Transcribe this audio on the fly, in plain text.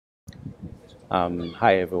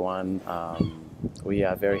Hi everyone. We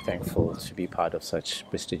are very thankful to be part of such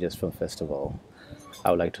prestigious film festival.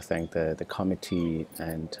 I would like to thank the committee,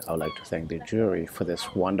 and I would like to thank the jury for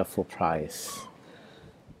this wonderful prize.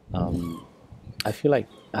 I feel like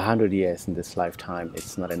 100 years in this lifetime,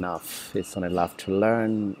 it's not enough. It's not enough to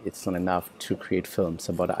learn. It's not enough to create films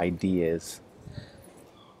about ideas.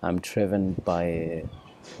 I'm driven by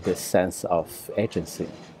this sense of agency,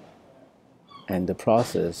 and the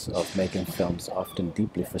process of making films often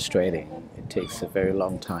deeply frustrating. It takes a very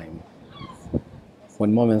long time.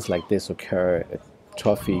 When moments like this occur, a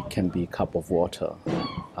trophy can be a cup of water,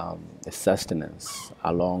 a sustenance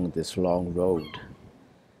along this long road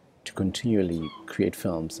to continually create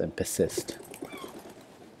films and persist.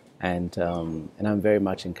 And I'm very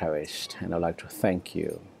much encouraged, and I'd like to thank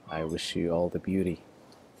you. I wish you all the beauty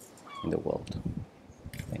in the world.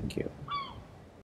 Thank you.